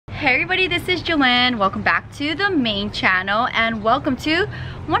Hey everybody, this is Jewelyn. Welcome back to the main channel and welcome to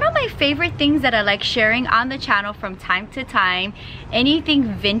one of my favorite things that I like sharing on the channel from time to time. Anything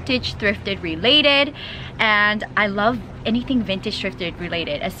vintage thrifted related, and I love anything vintage thrifted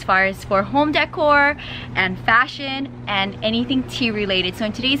related as far as for home decor and fashion and anything tea related. So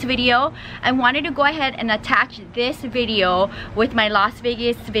in today's video, I wanted to go ahead and attach this video with my Las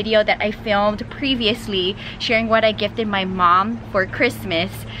Vegas video that I filmed previously, sharing what I gifted my mom for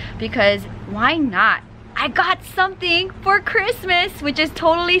Christmas, because why not? I got something for Christmas, which is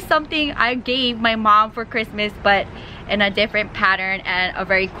totally something I gave my mom for Christmas, but in a different pattern and a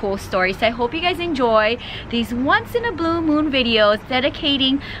very cool story. So I hope you guys enjoy these once in a blue moon videos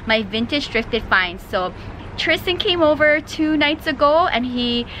dedicating my vintage thrifted finds. So Tristan came over 2 nights ago and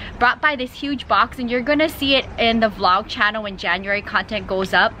he brought by this huge box, and you're gonna see it in the vlog channel when January content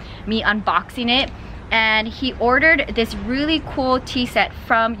goes up, me unboxing it. And he ordered this really cool tea set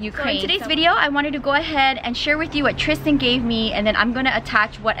from Ukraine. So in today's video, I wanted to go ahead and share with you what Tristan gave me, and then I'm gonna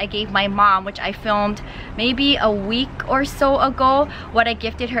attach what I gave my mom, which I filmed maybe a week or so ago, what I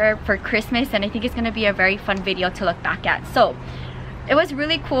gifted her for Christmas, and I think it's gonna be a very fun video to look back at. So it was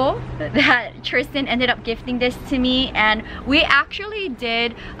really cool that Tristan ended up gifting this to me, and we actually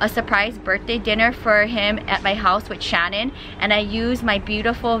did a surprise birthday dinner for him at my house with Shannon, and I used my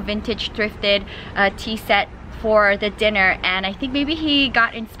beautiful vintage thrifted tea set for the dinner, and I think maybe he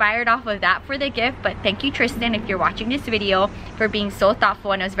got inspired off of that for the gift. But thank you, Tristan, if you're watching this video, for being so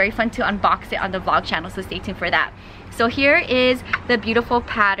thoughtful, and it was very fun to unbox it on the vlog channel, so stay tuned for that. So here is the beautiful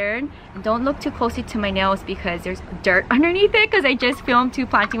pattern. And don't look too closely to my nails because there's dirt underneath it, because I just filmed 2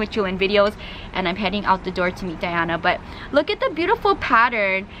 planting with Jewelyn videos and I'm heading out the door to meet Diana. But look at the beautiful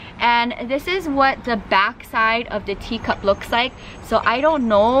pattern, and this is what the back side of the teacup looks like. So I don't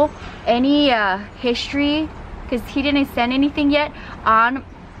know any history, because he didn't send anything yet on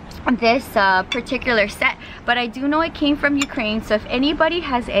this particular set, but I do know it came from Ukraine. So if anybody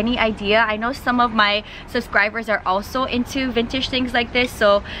has any idea, I know some of my subscribers are also into vintage things like this,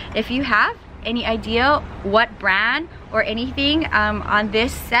 so if you have any idea what brand or anything on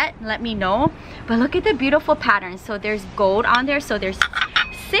this set, let me know. But look at the beautiful pattern. So there's gold on there, so there's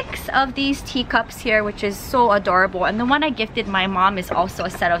 6 of these teacups here, which is so adorable, and the one I gifted my mom is also a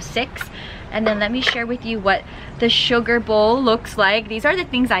set of 6. And then let me share with you what the sugar bowl looks like. These are the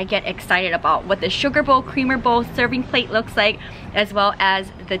things I get excited about, what the sugar bowl, creamer bowl, serving plate looks like, as well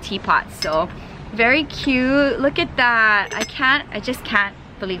as the teapot. So very cute. Look at that. I just can't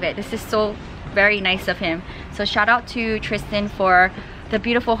believe it. This is so very nice of him. So shout out to Tristan for the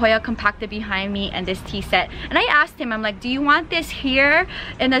beautiful Hoya compacta behind me and this tea set. And I asked him, I'm like, do you want this here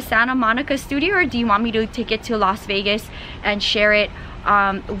in the Santa Monica studio, or do you want me to take it to Las Vegas and share it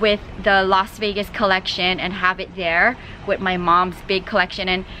with the Las Vegas collection and have it there with my mom's big collection?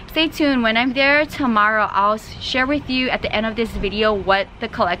 And stay tuned, when I'm there tomorrow, I'll share with you at the end of this video what the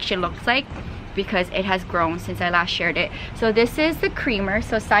collection looks like, because it has grown since I last shared it. So this is the creamer,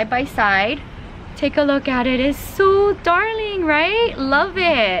 so side by side, take a look at it. It's so darling, right? Love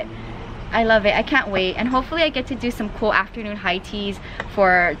it. I love it. I can't wait, and hopefully I get to do some cool afternoon high teas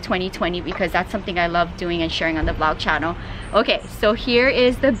for 2020, because that's something I love doing and sharing on the vlog channel. Okay, so here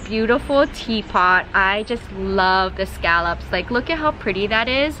is the beautiful teapot. I just love the scallops. Like, look at how pretty that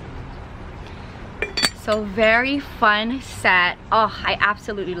is. So very fun set. Oh, I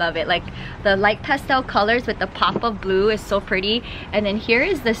absolutely love it. Like the light pastel colors with the pop of blue is so pretty. And then here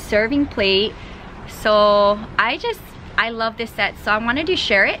is the serving plate. So I love this set, so I wanted to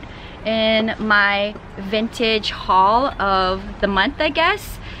share it in my vintage haul of the month, I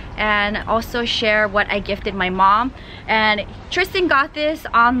guess, and also share what I gifted my mom. And Tristan got this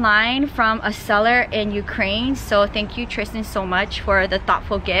online from a seller in Ukraine, so thank you, Tristan, so much for the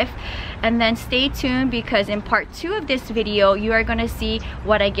thoughtful gift. And then stay tuned, because in part 2 of this video you are gonna see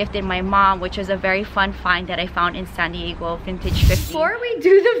what I gifted my mom, which was a very fun find that I found in San Diego vintage thrifting. Before we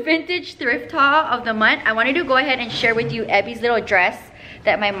do the vintage thrift haul of the month, I wanted to go ahead and share with you Ebby's little dress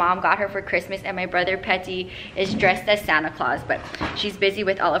that my mom got her for Christmas, and my brother Petty is dressed as Santa Claus, but she's busy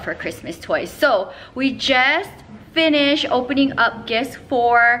with all of her Christmas toys. So we just finished opening up gifts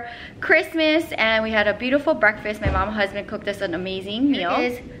for Christmas, and we had a beautiful breakfast. My mom and husband cooked us an amazing meal.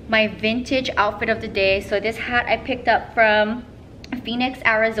 This is my vintage outfit of the day. So this hat I picked up from Phoenix,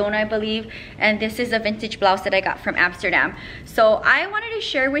 Arizona, I believe, and this is a vintage blouse that I got from Amsterdam. So I wanted to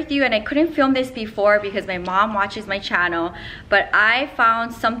share with you, and I couldn't film this before because my mom watches my channel, but I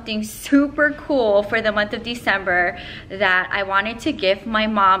found something super cool for the month of December that I wanted to gift my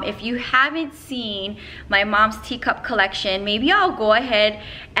mom. If you haven't seen my mom's teacup collection, maybe I'll go ahead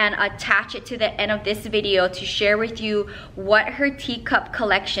and attach it to the end of this video to share with you what her teacup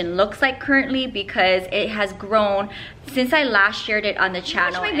collection looks like currently, because it has grown since I last shared it on the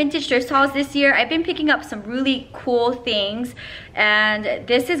channel. My vintage thrift hauls this year, I've been picking up some really cool things, and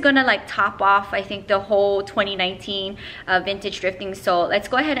this is gonna like top off, I think, the whole 2019 vintage thrifting. So let's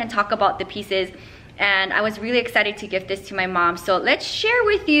go ahead and talk about the pieces. And I was really excited to gift this to my mom. So let's share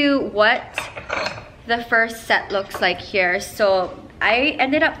with you what the first set looks like here. So I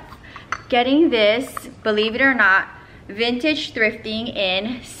ended up getting this, believe it or not, vintage thrifting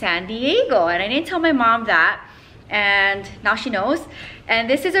in San Diego, and I didn't tell my mom that, and now she knows. And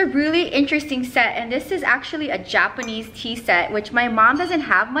this is a really interesting set, and this is actually a Japanese tea set, which my mom doesn't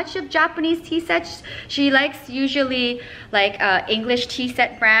have much of Japanese tea sets. She likes usually like English tea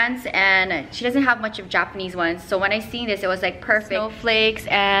set brands, and she doesn't have much of Japanese ones. So when I seen this, it was like perfect. Snowflakes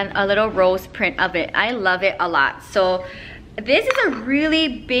and a little rose print of it. I love it a lot. So this is a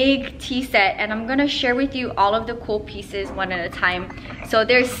really big tea set, and I'm gonna share with you all of the cool pieces one at a time. So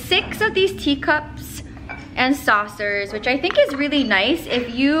there's 6 of these teacups and saucers, which I think is really nice.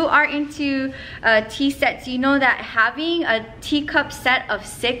 If you are into tea sets, you know that having a teacup set of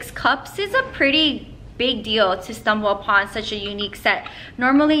 6 cups is a pretty big deal to stumble upon such a unique set.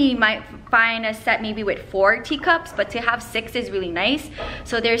 Normally you might find a set maybe with 4 teacups, but to have 6 is really nice.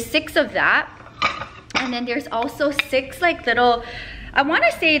 So there's 6 of that. And then there's also 6 like little, I want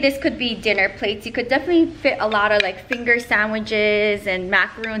to say this could be dinner plates. You could definitely fit a lot of like finger sandwiches and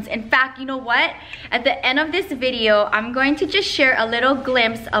macaroons. In fact, you know what? At the end of this video, I'm going to just share a little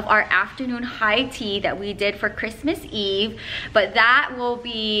glimpse of our afternoon high tea that we did for Christmas Eve. But that will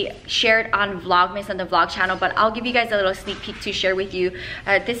be shared on Vlogmas on the vlog channel. But I'll give you guys a little sneak peek to share with you.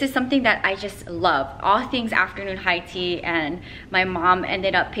 This is something that I just love. All things afternoon high tea. And my mom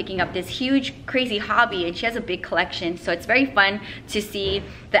ended up picking up this huge, crazy hobby. And she has a big collection. So it's very fun to see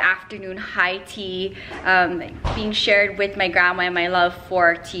the afternoon high tea being shared with my grandma and my love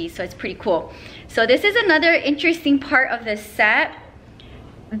for tea. So it's pretty cool. So this is another interesting part of the set.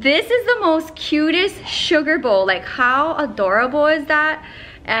 This is the most cutest sugar bowl. Like, how adorable is that?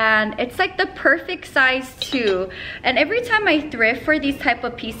 And it's like the perfect size too. And every time I thrift for these type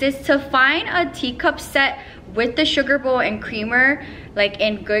of pieces, to find a teacup set with the sugar bowl and creamer like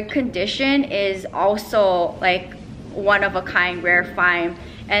in good condition is also like one of a kind, rare find.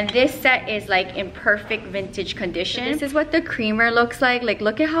 And this set is like in perfect vintage condition. This is what the creamer looks like. Like,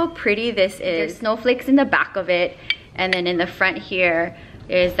 look at how pretty this is. There's snowflakes in the back of it, and then in the front here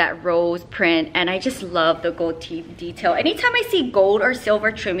is that rose print, and I just love the gold tea detail. Anytime I see gold or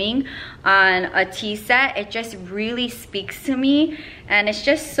silver trimming on a tea set, it just really speaks to me, and it's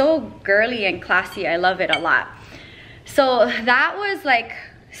just so girly and classy. I love it a lot. So that was like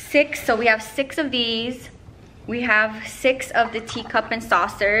 6. So we have 6 of these. We have 6 of the teacup and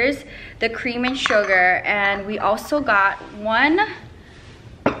saucers, the cream and sugar, and we also got one,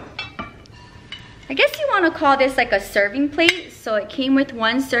 I guess you want to call this like a serving plate. So it came with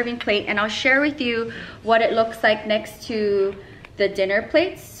 1 serving plate, and I'll share with you what it looks like next to the dinner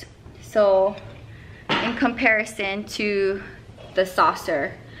plates. So in comparison to the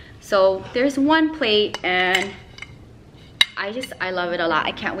saucer. So there's 1 plate, and I love it a lot.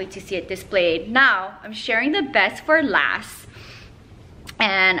 I can't wait to see it displayed. Now, I'm sharing the best for last.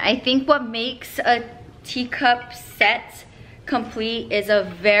 And I think what makes a teacup set complete is a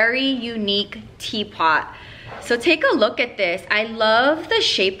very unique teapot. So take a look at this. I love the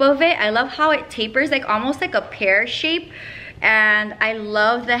shape of it. I love how it tapers like almost like a pear shape. And I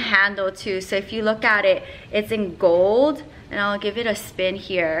love the handle too. So if you look at it, it's in gold. And I'll give it a spin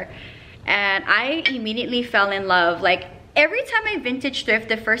here. And I immediately fell in love. Like, every time I vintage thrift,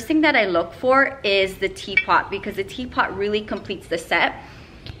 the first thing that I look for is the teapot, because the teapot really completes the set.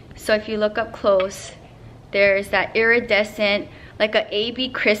 So if you look up close, there's that iridescent, like a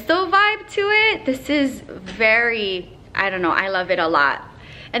AB crystal vibe to it. This is very, I don't know, I love it a lot.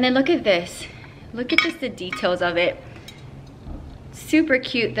 And then look at this. Look at just the details of it. Super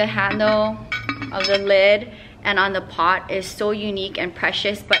cute. The handle of the lid and on the pot is so unique and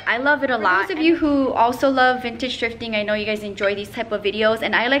precious, but I love it a lot. For those of you who also love vintage thrifting, I know you guys enjoy these type of videos,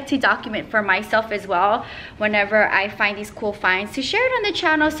 and I like to document for myself as well whenever I find these cool finds to share it on the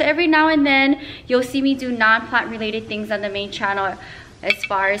channel. So every now and then you'll see me do non-plant related things on the main channel, as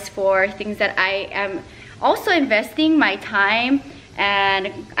far as for things that I am also investing my time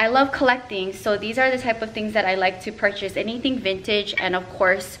and I love collecting, so these are the type of things that I like to purchase, anything vintage and of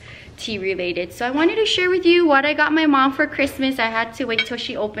course tea related. So I wanted to share with you what I got my mom for Christmas. I had to wait till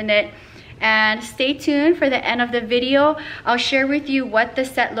she opened it. And stay tuned for the end of the video. I'll share with you what the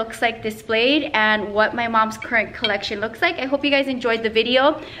set looks like displayed and what my mom's current collection looks like. I hope you guys enjoyed the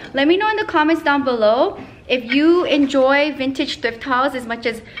video. Let me know in the comments down below if you enjoy vintage thrift hauls as much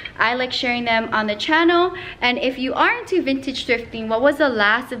as I like sharing them on the channel. And if you are into vintage thrifting, what was the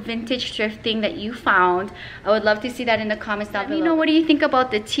last vintage thrifting that you found? I would love to see that in the comments down below. Let me know, what do you think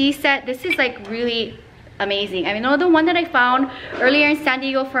about the tea set? This is like really amazing. I mean, the one that I found earlier in San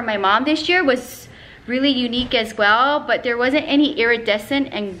Diego for my mom this year was really unique as well, but there wasn't any iridescent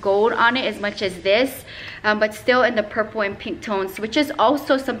and gold on it as much as this, but still in the purple and pink tones, which is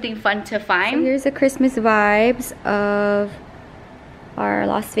also something fun to find. So here's the Christmas vibes of our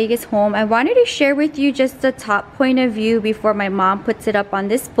Las Vegas home. I wanted to share with you just the top point of view before my mom puts it up on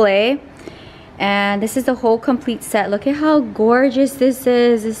display. And this is the whole complete set. Look at how gorgeous this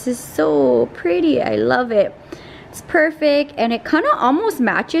is. This is so pretty. I love it. It's perfect, and it kind of almost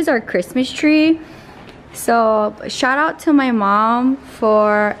matches our Christmas tree. So shout out to my mom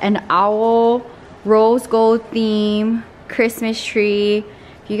for an owl rose gold theme Christmas tree.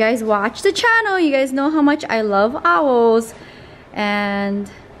 If you guys watch the channel, you guys know how much I love owls,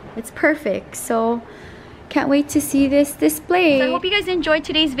 and it's perfect. So can't wait to see this display. So I hope you guys enjoyed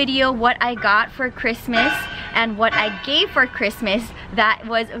today's video, what I got for Christmas and what I gave for Christmas that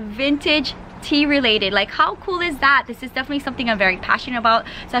was vintage tea related. Like, how cool is that? This is definitely something I'm very passionate about.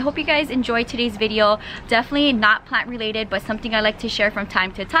 So I hope you guys enjoyed today's video. Definitely not plant related, but something I like to share from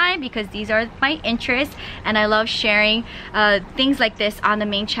time to time because these are my interests and I love sharing things like this on the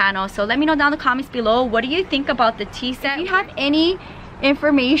main channel. So let me know down in the comments below, what do you think about the tea set? If you have any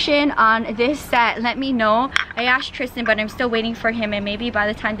information on this set, let me know. I asked Tristan, but I'm still waiting for him, and maybe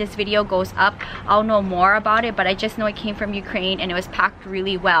by the time this video goes up I'll know more about it, but I just know it came from Ukraine and it was packed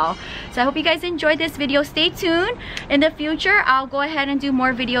really well. So I hope you guys enjoyed this video. Stay tuned. In the future I'll go ahead and do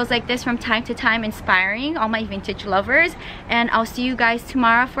more videos like this from time to time, inspiring all my vintage lovers, and I'll see you guys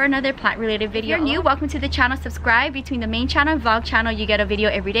tomorrow for another plant related video. If you're new, welcome to the channel. Subscribe. Between the main channel and vlog channel you get a video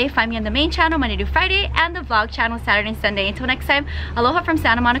every day. Find me on the main channel Monday to Friday and the vlog channel Saturday and Sunday. Until next time, aloha from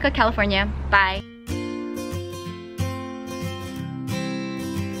Santa Monica, California. Bye.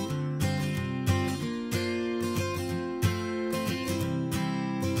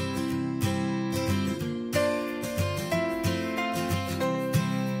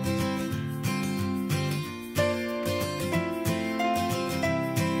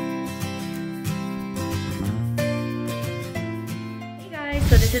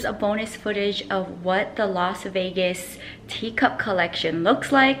 So this is a bonus footage of what the Las Vegas teacup collection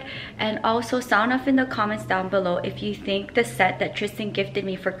looks like, and also sound off in the comments down below if you think the set that Tristan gifted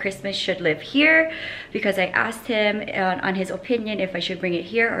me for Christmas should live here, because I asked him on his opinion if I should bring it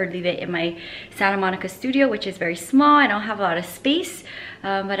here or leave it in my Santa Monica studio, which is very small. I don't have a lot of space,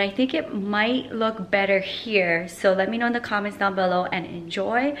 but I think it might look better here. So let me know in the comments down below and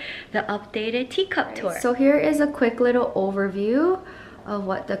enjoy the updated teacup tour. So here is a quick little overview of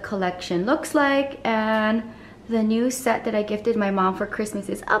what the collection looks like, and the new set that I gifted my mom for Christmas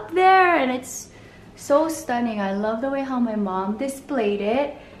is up there, and it's so stunning. I love the way how my mom displayed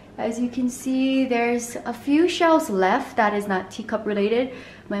it. As you can see, there's a few shells left that is not teacup related.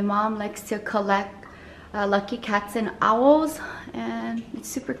 My mom likes to collect lucky cats and owls, and it's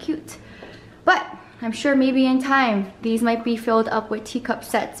super cute. But I'm sure maybe in time these might be filled up with teacup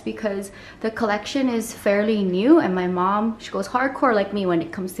sets, because the collection is fairly new, and my mom, she goes hardcore like me when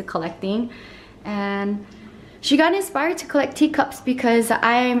it comes to collecting, and she got inspired to collect teacups because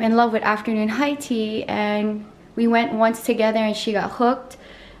I'm in love with afternoon high tea, and we went once together and she got hooked,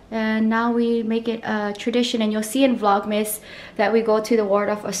 and now we make it a tradition. And you'll see in Vlogmas that we go to the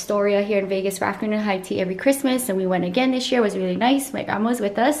Waldorf Astoria here in Vegas for afternoon high tea every Christmas, and we went again this year. It was really nice. My grandma was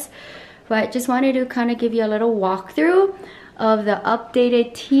with us. But just wanted to kind of give you a little walkthrough of the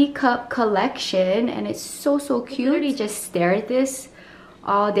updated teacup collection, and it's so cute. I literally just stare at this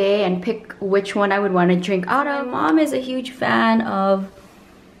all day and pick which one I would want to drink out of. My mom is a huge fan of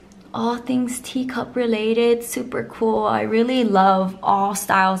all things teacup related. Super cool. I really love all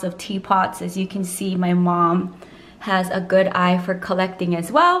styles of teapots. As you can see, my mom has a good eye for collecting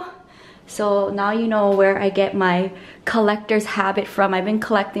as well. So now you know where I get my collector's habit from. I've been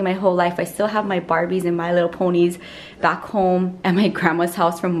collecting my whole life. I still have my Barbies and My Little Ponies back home at my grandma's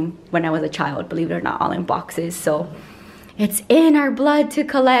house from when I was a child, believe it or not, all in boxes. So it's in our blood to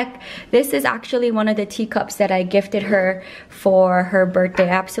collect. This is actually one of the teacups that I gifted her for her birthday.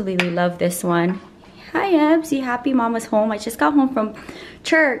 I absolutely love this one. It Hi Ebs, you happy mama's home? I just got home from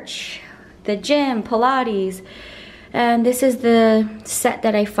church, the gym, Pilates. And this is the set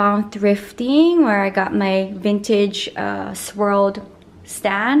that I found thrifting, where I got my vintage swirled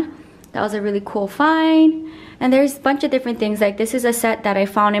stand. That was a really cool find. And there's a bunch of different things. Like this is a set that I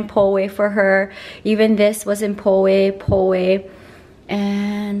found in Poway for her. Even this was in Poway.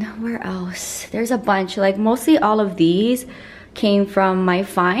 And where else? There's a bunch. Like mostly all of these came from my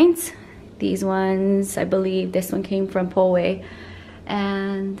finds. These ones, I believe this one came from Poway.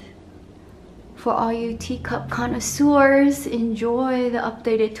 And for all you teacup connoisseurs, enjoy the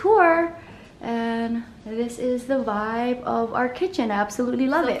updated tour. And this is the vibe of our kitchen. I absolutely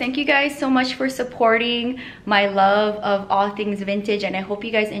love it. Thank you guys so much for supporting my love of all things vintage, and I hope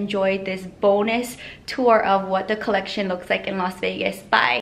you guys enjoyed this bonus tour of what the collection looks like in Las Vegas. Bye.